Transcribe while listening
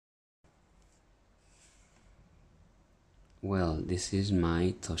Well, this is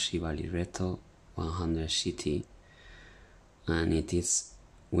my Toshiba Libretto 100 GT and it is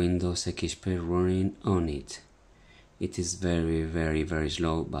Windows XP running on it. It is very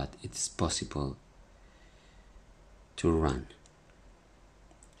slow, but it is possible to run.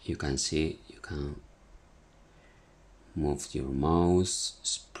 You can see, you can move your mouse,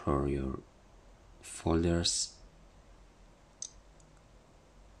 explore your folders.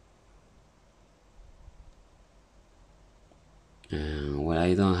 Well,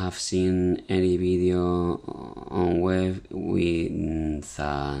 I don't have seen any video on web with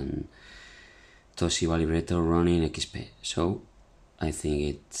Toshiba Libretto running XP, so I think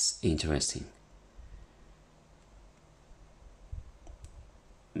it's interesting.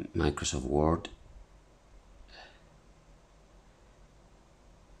 Microsoft Word,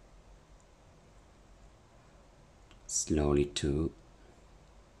 slowly too.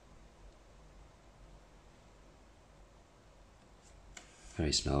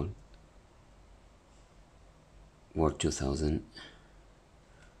 Very slow. Word 2000.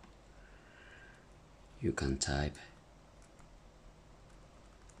 You can type.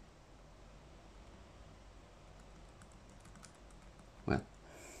 Well,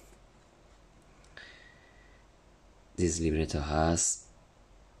 this Libretto has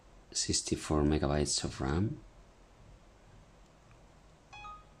 64 megabytes of RAM.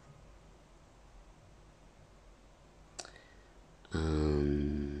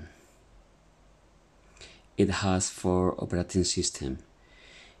 It has 4 operating systems.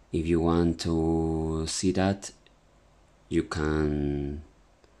 If you want to see that, you can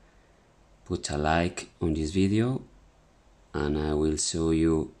put a like on this video and I will show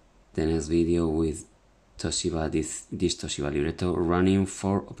you the next video with Toshiba, this Toshiba Libretto running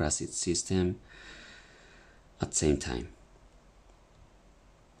 4 operating systems at the same time.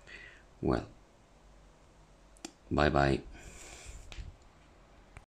 Well, bye bye.